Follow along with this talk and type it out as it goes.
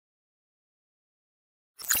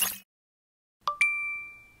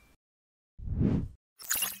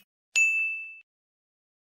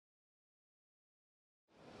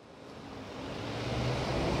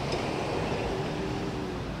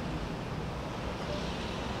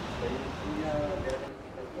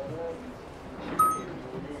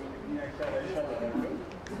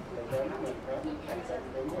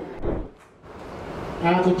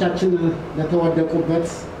አያቶቻችን ለተወደቁበት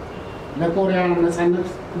ለኮሪያ ነፃነት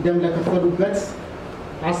ደም ለከፈሉበት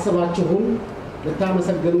አስባችሁን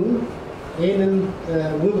ልታመሰግኑ ይህንን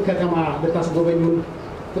ውብ ከተማ ልታስጎበኙን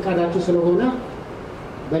ፍቃዳችሁ ስለሆነ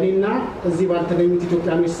በእኔና እዚህ ባልተገኙት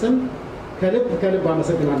ኢትዮጵያኖች ስም ከልብ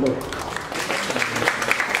አመሰግናለሁ።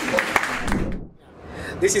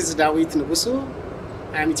 This is Dawit Negussu.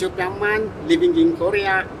 I am Ethiopian man living in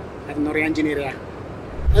Korea at Honorary Engineer.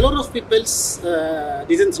 A lot of people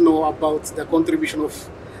didn't know about the contribution of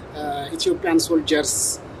Ethiopian soldiers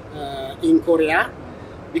in Korea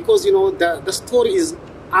because the story is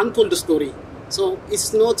untold story, so it's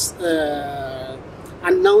not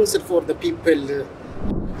announced for the people.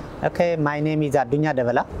 Okay, my name is Adugna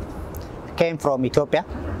Debela. I came from Ethiopia.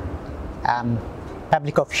 I'm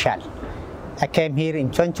public official. I came here in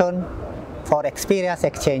Chuncheon for experience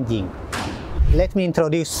exchanging. Let me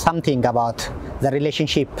introduce something about the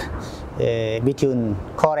relationship between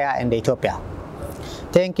Korea and Ethiopia.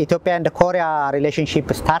 I think Ethiopia and Korea relationship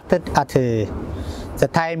started at the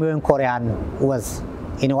time when Korea was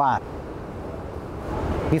in war.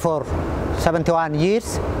 Before 71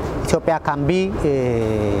 years, Ethiopia can be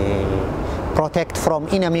protected from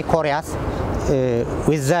enemy Koreas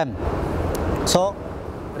with them. So,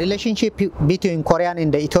 relationship between Korea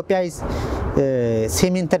and Ethiopia is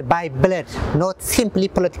cemented by blood, not simply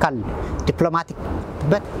political, diplomatic,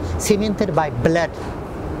 but cemented by blood.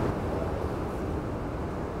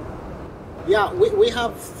 Yeah, we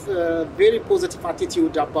have a very positive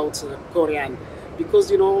attitude about Korean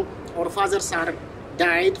because our fathers are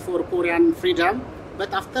died for Korean freedom, but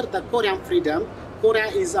after the Korean freedom, Korea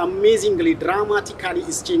is amazingly, dramatically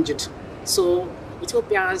is changed. So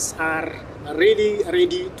Ethiopians are really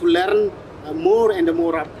ready to learn more and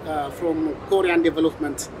more from Korean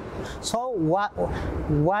development. So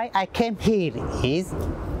why I came here is,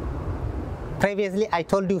 previously I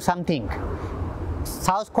told you something.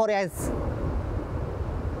 South Korea is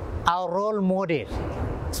our role model,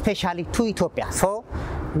 especially to Ethiopia. So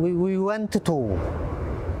we want to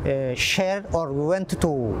share, or we want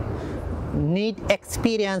to need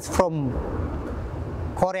experience from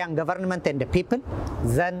Korean government and the people,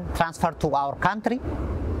 then transfer to our country.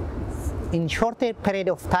 In shorter period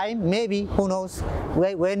of time, maybe, who knows,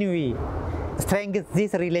 when we strengthen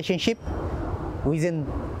this relationship, within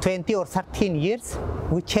 20 or 13 years,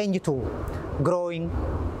 we change to growing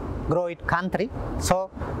country. So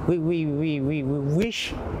we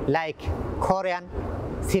wish like Korean,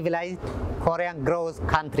 civilized Korean grows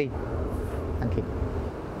country. Thank you.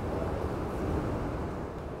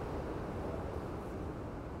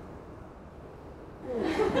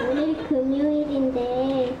 오늘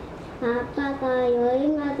금요일인데 아빠가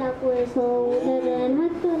여행 가자고 해서 오늘은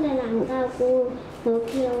학교는 안 가고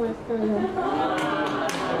여기에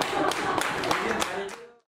왔어요.